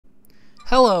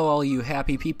Hello all you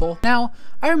happy people. Now,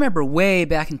 I remember way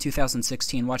back in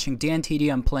 2016 watching Dan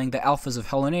TDM playing the alphas of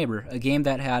Hello Neighbor, a game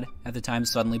that had, at the time,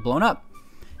 suddenly blown up.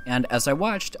 And as I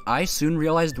watched, I soon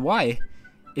realized why.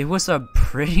 It was a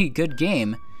pretty good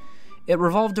game. It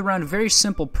revolved around a very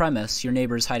simple premise. Your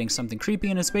neighbor is hiding something creepy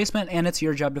in his basement, and it's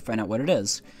your job to find out what it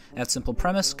is. That simple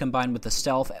premise, combined with the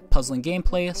stealth, puzzling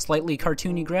gameplay, slightly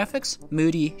cartoony graphics,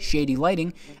 moody, shady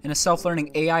lighting, and a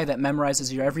self-learning AI that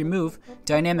memorizes your every move,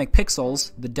 Dynamic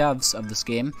Pixels, the devs of this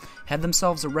game, had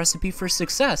themselves a recipe for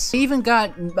success. They even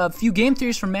got a few game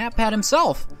theories from MatPat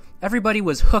himself. Everybody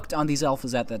was hooked on these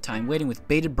alphas at that time, waiting with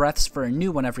bated breaths for a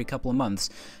new one every couple of months,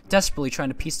 desperately trying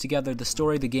to piece together the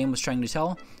story the game was trying to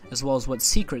tell, as well as what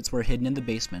secrets were hidden in the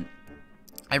basement.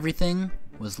 Everything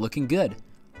was looking good.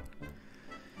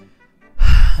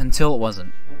 Until it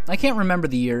wasn't. I can't remember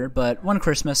the year, but one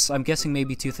Christmas, I'm guessing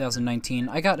maybe 2019,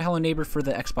 I got Hello Neighbor for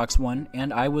the Xbox One,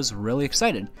 and I was really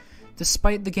excited.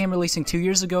 Despite the game releasing 2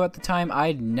 years ago at the time,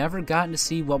 I'd never gotten to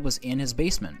see what was in his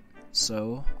basement.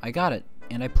 So, I got it.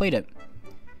 And I played it.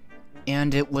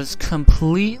 And it was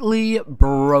completely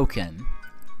broken.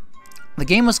 The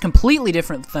game was completely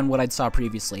different than what I'd saw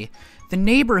previously. The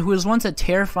neighbor, who was once a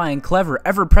terrifying, clever,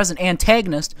 ever-present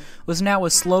antagonist, was now a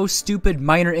slow, stupid,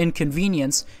 minor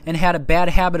inconvenience, and had a bad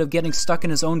habit of getting stuck in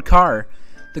his own car.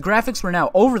 The graphics were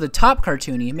now over-the-top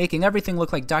cartoony, making everything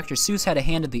look like Dr. Seuss had a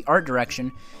hand in the art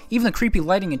direction. Even the creepy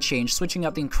lighting had changed, switching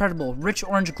out the incredible rich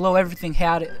orange glow everything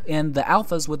had in the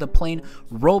alphas with a plain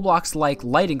Roblox-like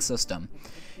lighting system.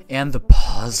 And the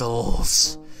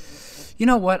puzzles. You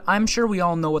know what, I'm sure we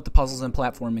all know what the puzzles and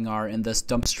platforming are in this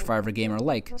dumpster fire game are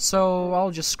like, so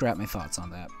I'll just scrap my thoughts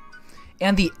on that.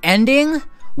 And the ending?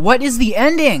 What is the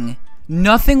ending?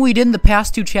 Nothing we did in the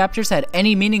past 2 chapters had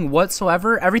any meaning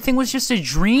whatsoever. Everything was just a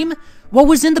dream? What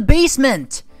was in the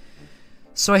basement?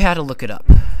 So I had to look it up.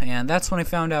 And that's when I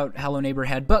found out Hello Neighbor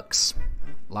had books.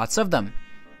 Lots of them.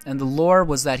 And the lore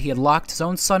was that he had locked his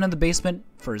own son in the basement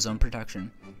for his own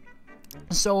protection.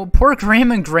 So poor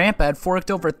Grandma and Grandpa had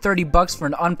forked over $30 for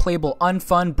an unplayable,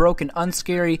 unfun, broken,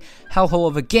 unscary hellhole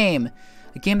of a game.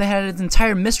 A game that had its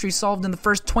entire mystery solved in the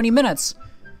first 20 minutes.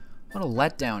 What a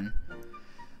letdown.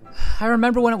 I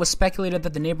remember when it was speculated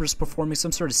that the neighbor was performing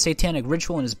some sort of satanic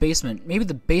ritual in his basement. Maybe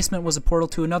the basement was a portal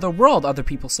to another world, other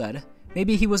people said.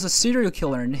 Maybe he was a serial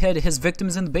killer and hid his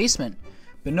victims in the basement.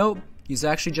 But nope, he's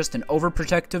actually just an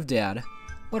overprotective dad.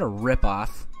 What a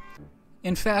ripoff.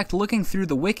 In fact, looking through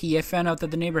the wiki, I found out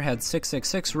that the neighbor had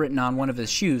 666 written on one of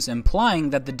his shoes,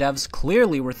 implying that the devs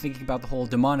clearly were thinking about the whole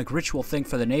demonic ritual thing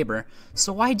for the neighbor.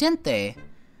 So why didn't they?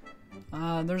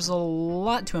 There's a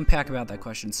lot to unpack about that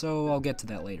question, so I'll get to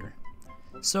that later.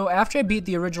 So after I beat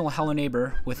the original Hello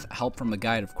Neighbor, with help from a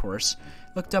guide of course,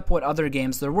 looked up what other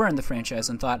games there were in the franchise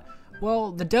and thought,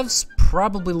 well, the devs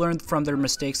probably learned from their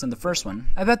mistakes in the first one.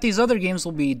 I bet these other games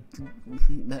will be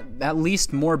at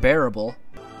least more bearable.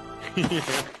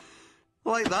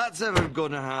 Like that's ever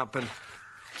gonna happen.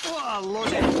 What a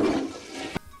load.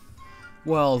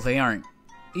 Well, they aren't.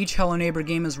 Each Hello Neighbor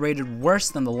game is rated worse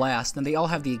than the last, and they all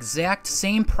have the exact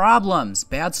same problems.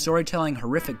 Bad storytelling,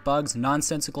 horrific bugs,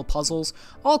 nonsensical puzzles,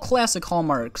 all classic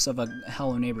hallmarks of a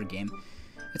Hello Neighbor game.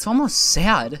 It's almost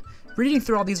sad, reading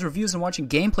through all these reviews and watching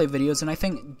gameplay videos, and I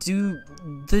think, do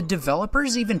the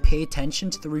developers even pay attention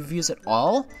to the reviews at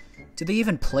all? Do they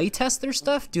even playtest their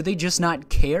stuff? Do they just not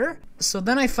care? So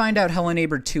then I find out Hello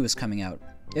Neighbor 2 is coming out.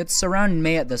 It's around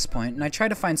May at this point, and I try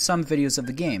to find some videos of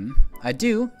the game. I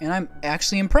do, and I'm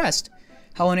actually impressed.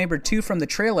 Hello Neighbor 2 from the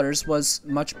trailers was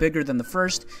much bigger than the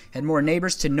first, had more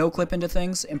neighbors to no-clip into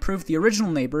things, improved the original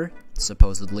neighbor,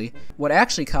 supposedly. What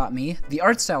actually caught me, the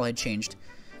art style had changed.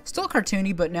 Still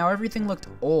cartoony, but now everything looked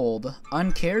old,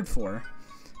 uncared for.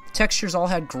 The textures all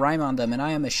had grime on them, and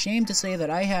I am ashamed to say that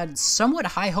I had somewhat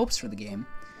high hopes for the game.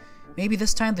 Maybe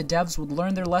this time the devs would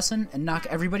learn their lesson and knock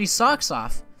everybody's socks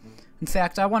off. In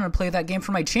fact, I wanted to play that game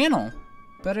for my channel,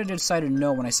 but I decided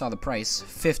no when I saw the price,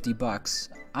 $50.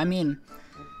 I mean,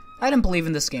 I didn't believe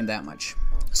in this game that much.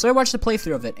 So I watched a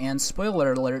playthrough of it, and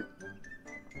spoiler alert,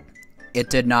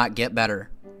 it did not get better.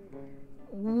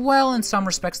 Well, in some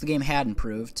respects the game had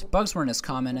improved, bugs weren't as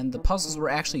common, and the puzzles were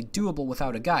actually doable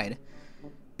without a guide.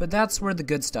 But that's where the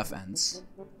good stuff ends.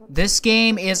 This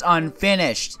game is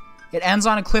unfinished. It ends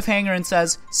on a cliffhanger and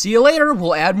says, "See you later,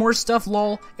 we'll add more stuff,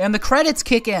 lol," and the credits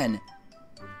kick in.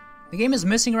 The game is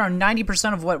missing around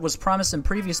 90% of what was promised in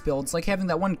previous builds, like having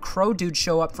that one crow dude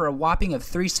show up for a whopping of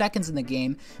 3 seconds in the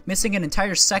game, missing an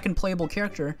entire second playable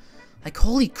character. Like,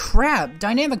 holy crap,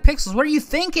 Dynamic Pixels, what are you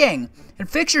thinking? And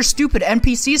fix your stupid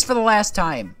NPCs for the last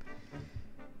time.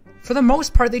 For the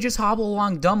most part, they just hobble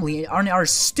along dumbly and are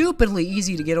stupidly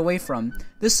easy to get away from.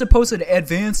 This supposed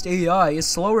advanced AI is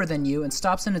slower than you and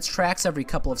stops in its tracks every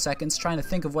couple of seconds trying to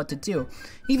think of what to do.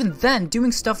 Even then,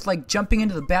 doing stuff like jumping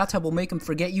into the bathtub will make them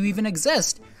forget you even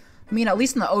exist. I mean, at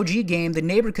least in the OG game, the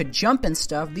neighbor could jump and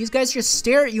stuff. These guys just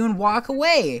stare at you and walk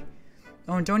away.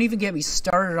 Oh, and don't even get me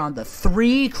started on the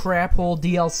 3 crap-hole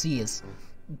DLCs.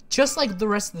 Just like the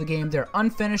rest of the game, they're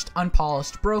unfinished,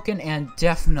 unpolished, broken, and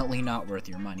definitely not worth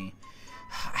your money.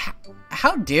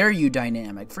 How dare you,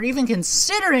 Dynamic, for even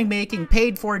considering making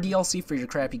paid-for DLC for your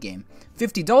crappy game.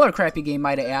 $50 crappy game,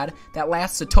 might I add, that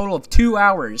lasts a total of 2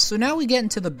 hours. So now we get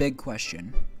into the big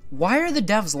question. Why are the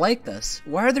devs like this?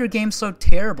 Why are their games so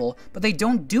terrible, but they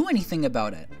don't do anything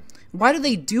about it? Why do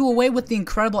they do away with the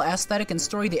incredible aesthetic and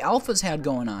story the alphas had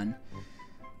going on?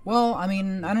 Well, I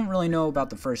mean, I don't really know about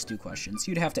the first 2 questions.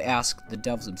 You'd have to ask the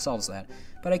devs themselves that.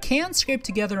 But I can scrape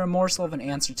together a morsel of an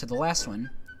answer to the last one.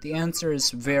 The answer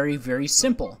is very, very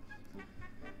simple.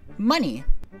 Money.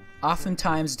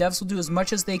 Oftentimes, devs will do as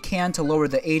much as they can to lower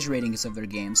the age ratings of their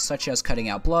games, such as cutting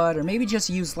out blood, or maybe just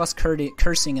use less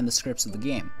cursing in the scripts of the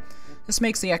game. This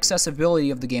makes the accessibility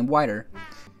of the game wider.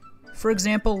 For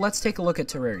example, let's take a look at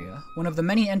Terraria. One of the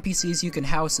many NPCs you can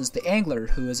house is the Angler,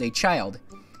 who is a child.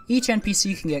 Each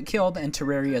NPC can get killed, and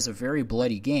Terraria is a very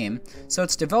bloody game, so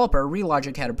its developer,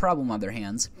 Relogic, had a problem on their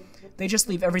hands. They just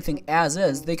leave everything as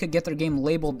is. They could get their game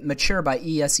labeled mature by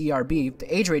ESERB,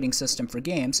 the age rating system for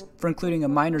games, for including a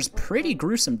minor's pretty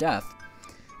gruesome death.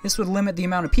 This would limit the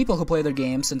amount of people who play their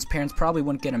game, since parents probably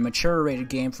wouldn't get a mature rated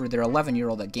game for their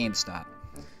 11-year-old at GameStop.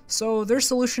 So their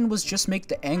solution was just make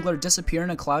the Angler disappear in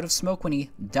a cloud of smoke when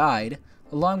he died,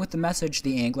 along with the message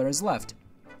the Angler has left.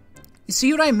 You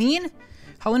see what I mean?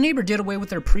 Hello Neighbor did away with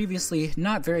their previously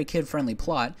not very kid-friendly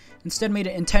plot, instead made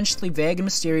it intentionally vague and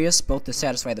mysterious both to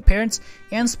satisfy the parents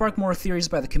and spark more theories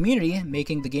by the community,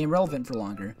 making the game relevant for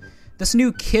longer. This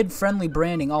new kid-friendly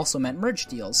branding also meant merch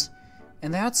deals,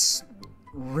 and that's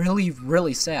really,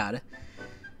 really sad.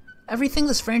 Everything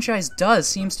this franchise does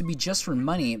seems to be just for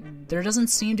money. There doesn't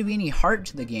seem to be any heart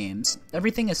to the games.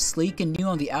 Everything is sleek and new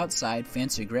on the outside,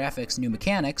 fancy graphics, new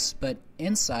mechanics, but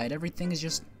inside everything is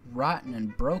just rotten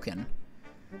and broken.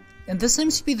 And this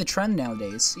seems to be the trend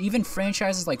nowadays. Even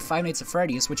franchises like Five Nights at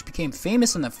Freddy's, which became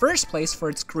famous in the first place for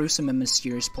its gruesome and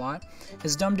mysterious plot,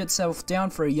 has dumbed itself down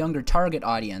for a younger target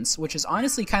audience, which is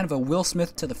honestly kind of a Will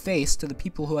Smith to the face to the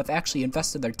people who have actually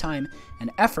invested their time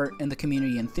and effort in the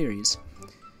community and theories.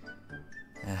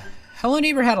 Hello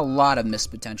Neighbor had a lot of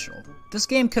missed potential. This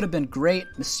game could have been great,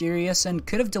 mysterious, and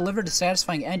could have delivered a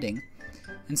satisfying ending.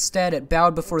 Instead, it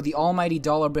bowed before the almighty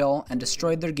dollar bill and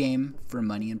destroyed their game for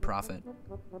money and profit.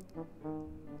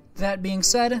 That being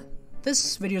said,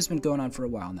 this video's been going on for a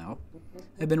while now.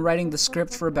 I've been writing the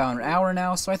script for about an hour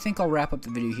now, so I think I'll wrap up the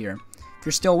video here. If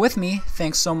you're still with me,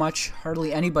 thanks so much.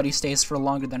 Hardly anybody stays for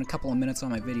longer than a couple of minutes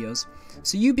on my videos,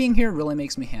 so you being here really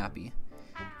makes me happy.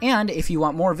 And if you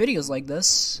want more videos like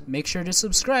this, make sure to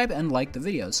subscribe and like the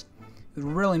videos. It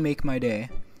would really make my day.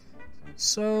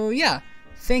 So yeah.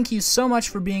 Thank you so much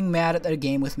for being mad at the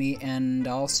game with me, and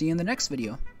I'll see you in the next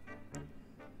video.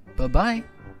 Bye-bye.